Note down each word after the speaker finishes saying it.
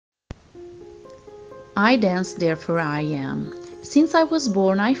I dance, therefore I am. Since I was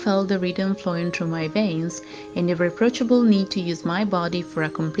born, I felt the rhythm flowing through my veins and the irreproachable need to use my body for a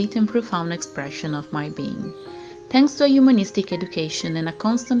complete and profound expression of my being. Thanks to a humanistic education and a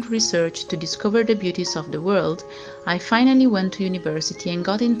constant research to discover the beauties of the world, I finally went to university and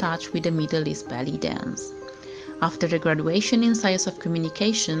got in touch with the Middle East belly dance. After the graduation in Science of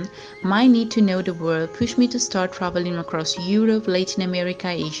Communication, my need to know the world pushed me to start traveling across Europe, Latin America,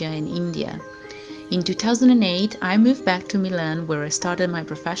 Asia, and India. In 2008, I moved back to Milan, where I started my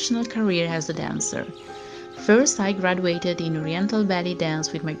professional career as a dancer. First, I graduated in Oriental belly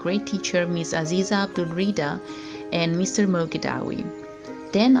dance with my great teacher Miss Aziza Abdul Rida and Mr. Moghdawi.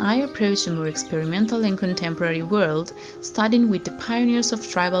 Then I approached a more experimental and contemporary world, studying with the pioneers of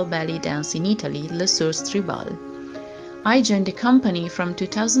tribal belly dance in Italy, Le Source Tribal. I joined the company from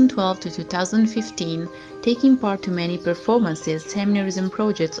 2012 to 2015, taking part to many performances, seminars and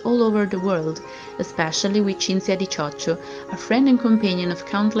projects all over the world, especially with Cinzia Di Cioccio, a friend and companion of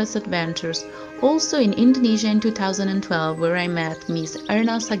countless adventures, also in Indonesia in 2012, where I met Miss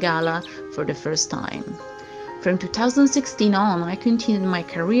Herna Sagala for the first time. From 2016 on, I continued my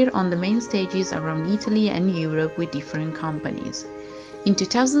career on the main stages around Italy and Europe with different companies. In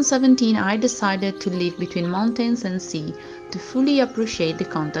 2017, I decided to live between mountains and sea to fully appreciate the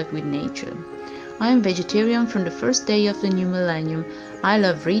contact with nature. I am vegetarian from the first day of the new millennium. I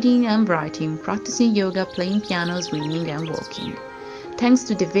love reading and writing, practicing yoga, playing piano, swimming and walking. Thanks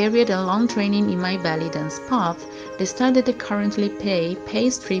to the varied and long training in my belly dance path, the style that I currently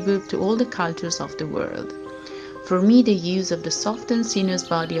pays tribute to all the cultures of the world. For me, the use of the soft and sinuous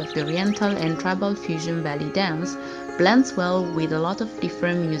body of the Oriental and tribal fusion belly dance blends well with a lot of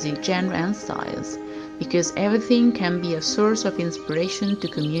different music genres and styles, because everything can be a source of inspiration to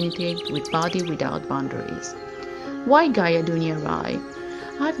communicate with body without boundaries. Why Gaia Dunya Rai?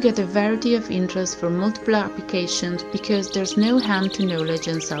 I've got a variety of interests for multiple applications because there's no end to knowledge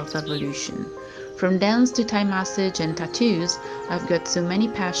and self-evolution. From dance to Thai massage and tattoos, I've got so many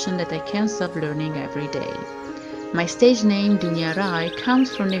passions that I can't stop learning every day. My stage name Dunya Rai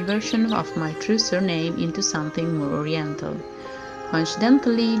comes from the version of my true surname into something more oriental.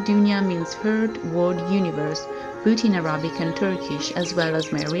 Coincidentally, Dunya means earth, world, universe, both in Arabic and Turkish, as well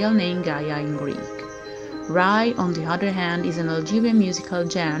as my real name Gaia in Greek. Rai, on the other hand, is an Algerian musical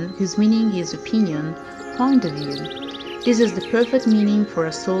genre whose meaning is opinion, point of view. This is the perfect meaning for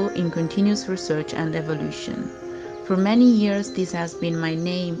a soul in continuous research and evolution. For many years, this has been my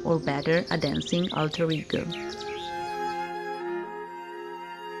name, or better, a dancing alter ego.